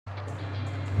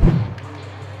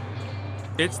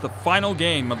It's the final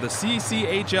game of the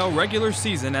CCHL regular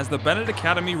season as the Benet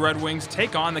Academy Redwings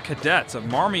take on the Cadets of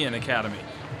Marmion Academy.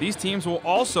 These teams will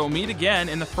also meet again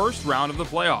in the first round of the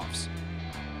playoffs.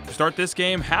 Start this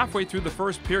game halfway through the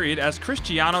first period as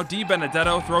Christiano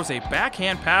DiBenedetto throws a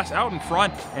backhand pass out in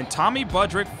front and Tommy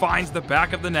Budreck finds the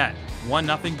back of the net.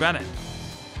 1-0 Benet.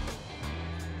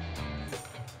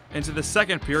 Into the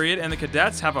second period, and the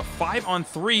Cadets have a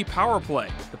 5-on-3 power play.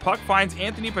 The puck finds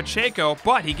Anthony Pacheco,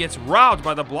 but he gets robbed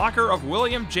by the blocker of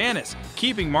William Janus,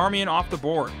 keeping Marmion off the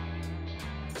board.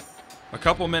 A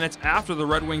couple minutes after the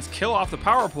Red Wings kill off the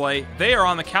power play, they are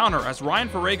on the counter as Ryan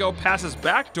Farago passes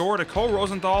backdoor to Cole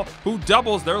Rosenthal, who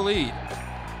doubles their lead.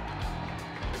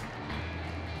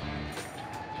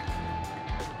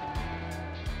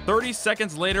 "30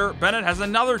 seconds later, Benet has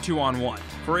another 2-on-1.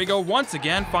 Farago once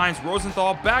again finds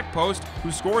Rosenthal back post,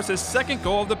 who scores his second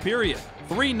goal of the period.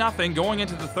 3-0 going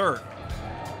into the third.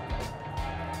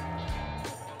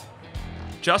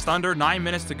 Just under 9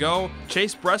 minutes to go,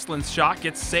 Chase Breslin's shot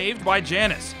gets saved by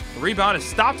Janus. The rebound is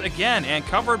stopped again and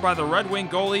covered by the Red Wing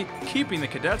goalie, keeping the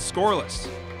Cadets scoreless.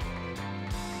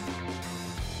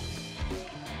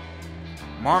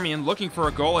 Marmion looking for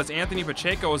a goal as Anthony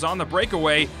Pacheco is on the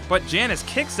breakaway, but Janus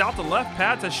kicks out the left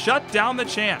pad to shut down the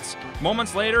chance.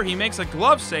 Moments later, he makes a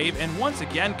glove save and once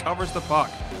again covers the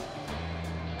puck.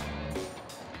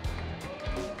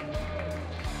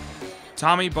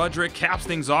 Tommy Budreck caps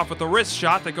things off with a wrist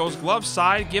shot that goes glove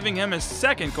side, giving him his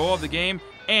second goal of the game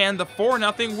and the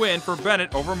 4-0 win for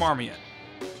Benet over Marmion.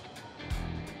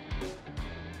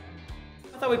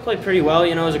 I thought we played pretty well.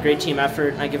 You know, it was a great team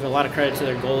effort. I give a lot of credit to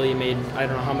their goalie. He made, I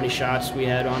don't know how many shots we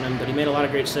had on him, but he made a lot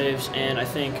of great saves, and I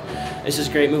think this is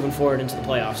great moving forward into the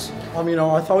playoffs. You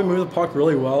know, I thought we moved the puck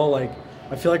really well.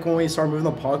 I feel like when we started moving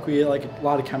the puck, we had a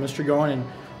lot of chemistry going, and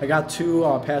I got two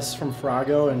passes from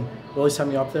Farago and really set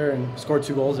me up there and scored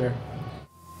 2 goals there.